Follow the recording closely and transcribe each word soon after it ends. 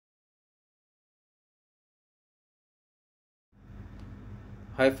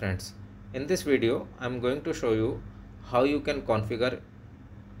Hi friends, in this video I am going to show you how you can configure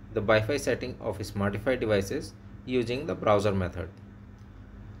the Wi-Fi setting of Smarteefi devices using the browser method.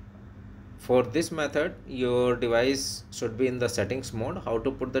 For this method, your device should be in the settings mode. How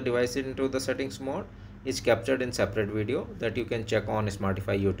to put the device into the settings mode is captured in separate video that you can check on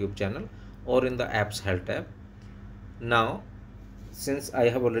Smarteefi YouTube channel or in the apps help tab. Now, since I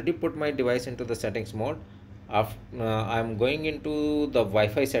have already put my device into the settings mode, I am going into the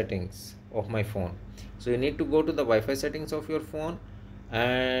Wi-Fi settings of my phone. So you need to go to the Wi-Fi settings of your phone,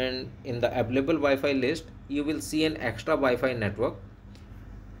 and in the available Wi-Fi list you will see an extra Wi-Fi network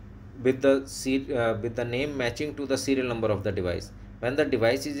with the name matching to the serial number of the device. When the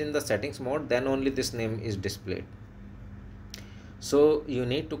device is in the settings mode, then only this name is displayed. So you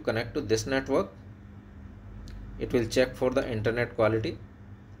need to connect to this network. It will check for the internet quality,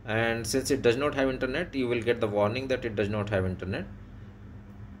 and since it does not have internet, you will get the warning that it does not have internet.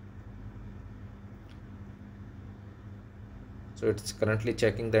 So it's currently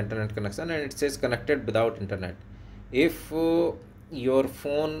checking the internet connection and it says connected without internet. If your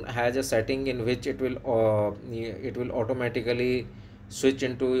phone has a setting in which it will automatically switch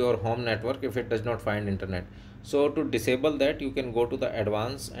into your home network if it does not find internet. So to disable that, you can go to the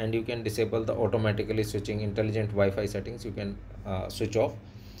advanced and you can disable the automatically switching intelligent Wi-Fi settings. You can switch off,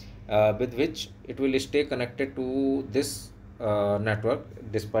 with which it will stay connected to this network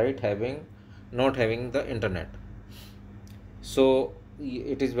despite not having the internet. So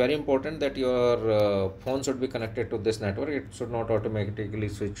it is very important that your phone should be connected to this network. It should not automatically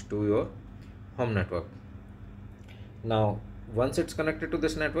switch to your home network. Now once it's connected to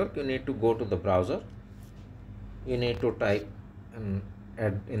this network, you need to go to the browser. You need to type in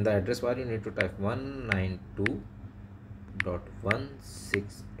the address bar, you need to type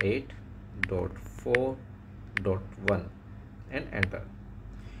 192.168.4.1 and enter.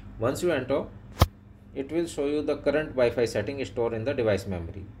 Once you enter, it will show you the current Wi-Fi setting stored in the device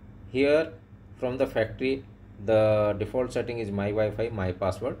memory. Here from the factory, the default setting is my Wi-Fi, my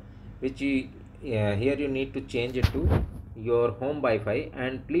password, which here you need to change it to your home Wi-Fi,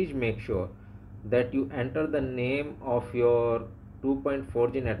 and please make sure that you enter the name of your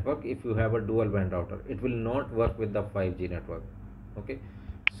 2.4G network. If you have a dual band router, it will not work with the 5G network. Okay,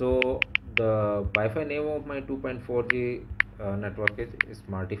 so the Wi-Fi name of my 2.4G network is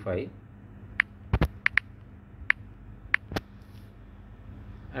Smarteefi,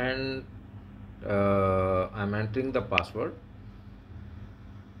 and I'm entering the password.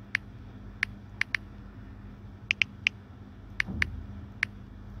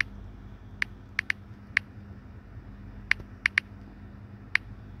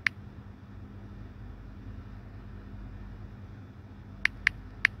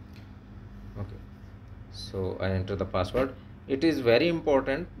 Okay, so I enter the password. It is very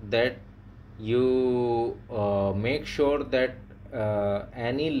important that you make sure that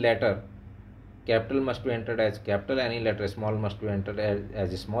any letter capital must be entered as capital, any letter small must be entered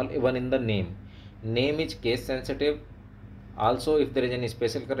as small. Even in the name is case sensitive. Also, if there is any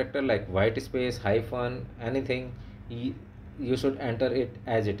special character like white space, hyphen, anything, you should enter it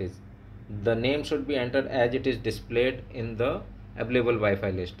as it is. The name should be entered as it is displayed in the available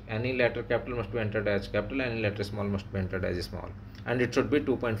Wi-Fi list. Any letter capital must be entered as capital, any letter small must be entered as small, and it should be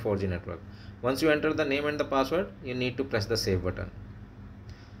 2.4G network. Once you enter the name and the password, you need to press the save button.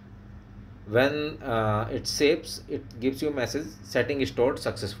 When it saves, it gives you a message setting stored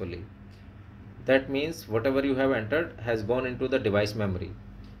successfully. That means whatever you have entered has gone into the device memory.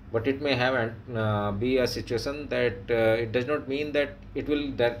 But it may have be a situation that it does not mean that it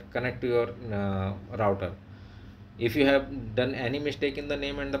will connect to your router. If you have done any mistake in the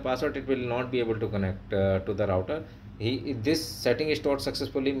name and the password, it will not be able to connect to the router. This setting stored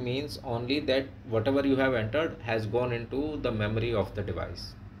successfully means only that whatever you have entered has gone into the memory of the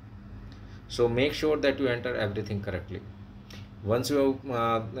device. So make sure that you enter everything correctly. Once you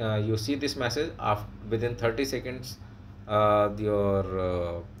see this message, within 30 seconds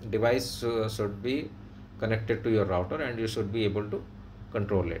your device should be connected to your router and you should be able to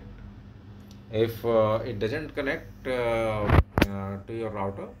control it. If it doesn't connect to your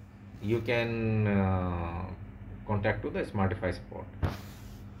router, you can contact to the Smarteefi support.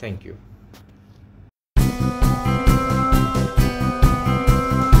 Thank you.